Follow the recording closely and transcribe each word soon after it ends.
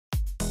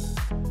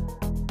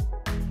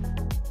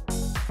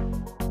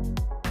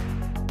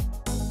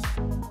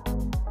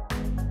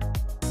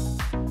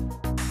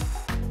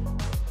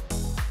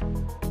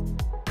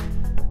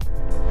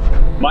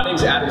My name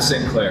is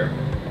St Clair.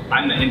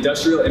 I'm the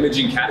Industrial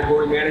Imaging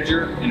Category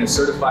Manager and a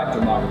Certified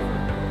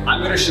Thermographer.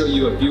 I'm going to show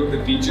you a few of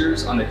the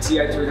features on the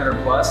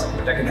Ti300 Plus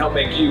that can help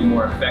make you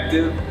more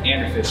effective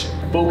and efficient.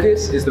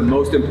 Focus is the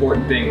most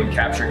important thing when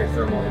capturing a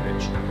thermal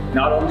image.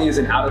 Not only is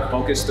an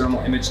out-of-focus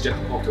thermal image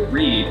difficult to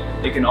read,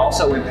 it can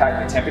also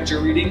impact the temperature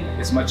reading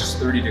as much as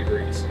 30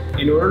 degrees.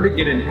 In order to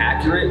get an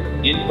accurate,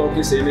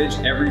 in-focus image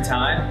every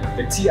time,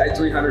 the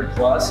Ti300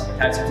 Plus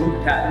has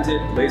Fluke patented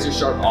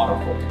LaserSharp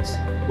autofocus.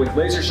 With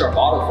LaserSharp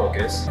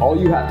autofocus, all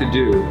you have to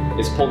do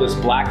is pull this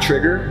black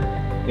trigger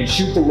and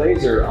shoot the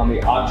laser on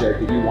the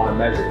object that you want to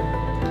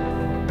measure.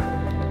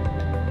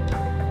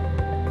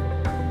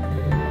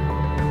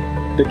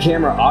 The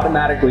camera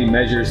automatically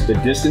measures the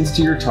distance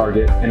to your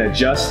target and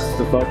adjusts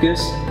the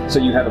focus so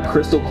you have a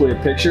crystal clear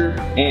picture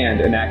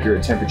and an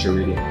accurate temperature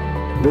reading.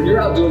 When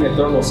you're out doing a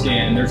thermal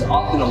scan, there's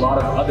often a lot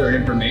of other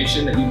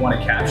information that you want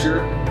to capture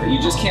that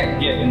you just can't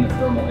get in the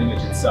thermal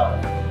image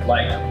itself,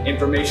 like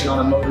information on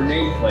a motor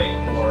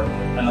nameplate or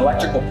an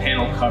electrical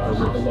panel cover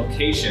with the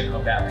location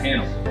of that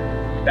panel.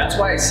 That's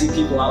why I see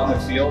people out in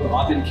the field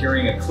often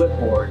carrying a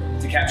clipboard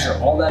to capture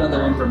all that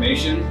other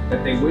information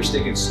that they wish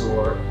they could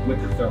store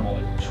with the thermal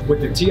image.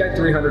 With the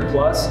Ti300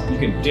 Plus, you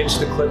can ditch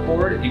the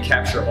clipboard and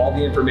capture all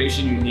the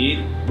information you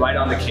need right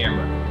on the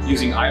camera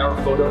using IR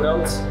photo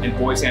notes and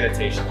voice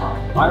annotation.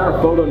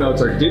 IR photo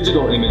notes are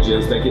digital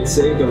images that get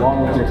saved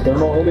along with your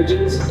thermal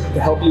images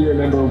to help you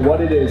remember what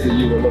it is that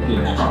you were looking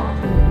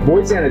at.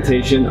 Voice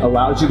annotation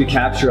allows you to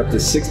capture up to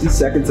 60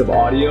 seconds of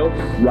audio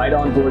right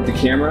on board the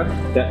camera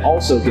that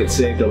also gets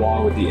saved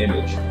along with the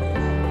image.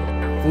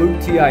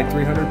 Fluke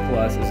Ti300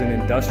 Plus is an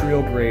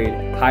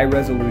industrial-grade,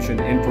 high-resolution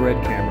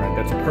infrared camera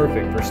that's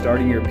perfect for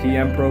starting your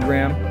PM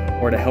program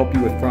or to help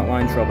you with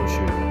frontline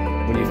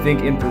troubleshooting. When you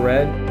think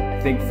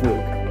infrared, think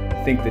Fluke.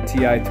 Think the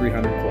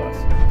Ti300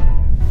 Plus.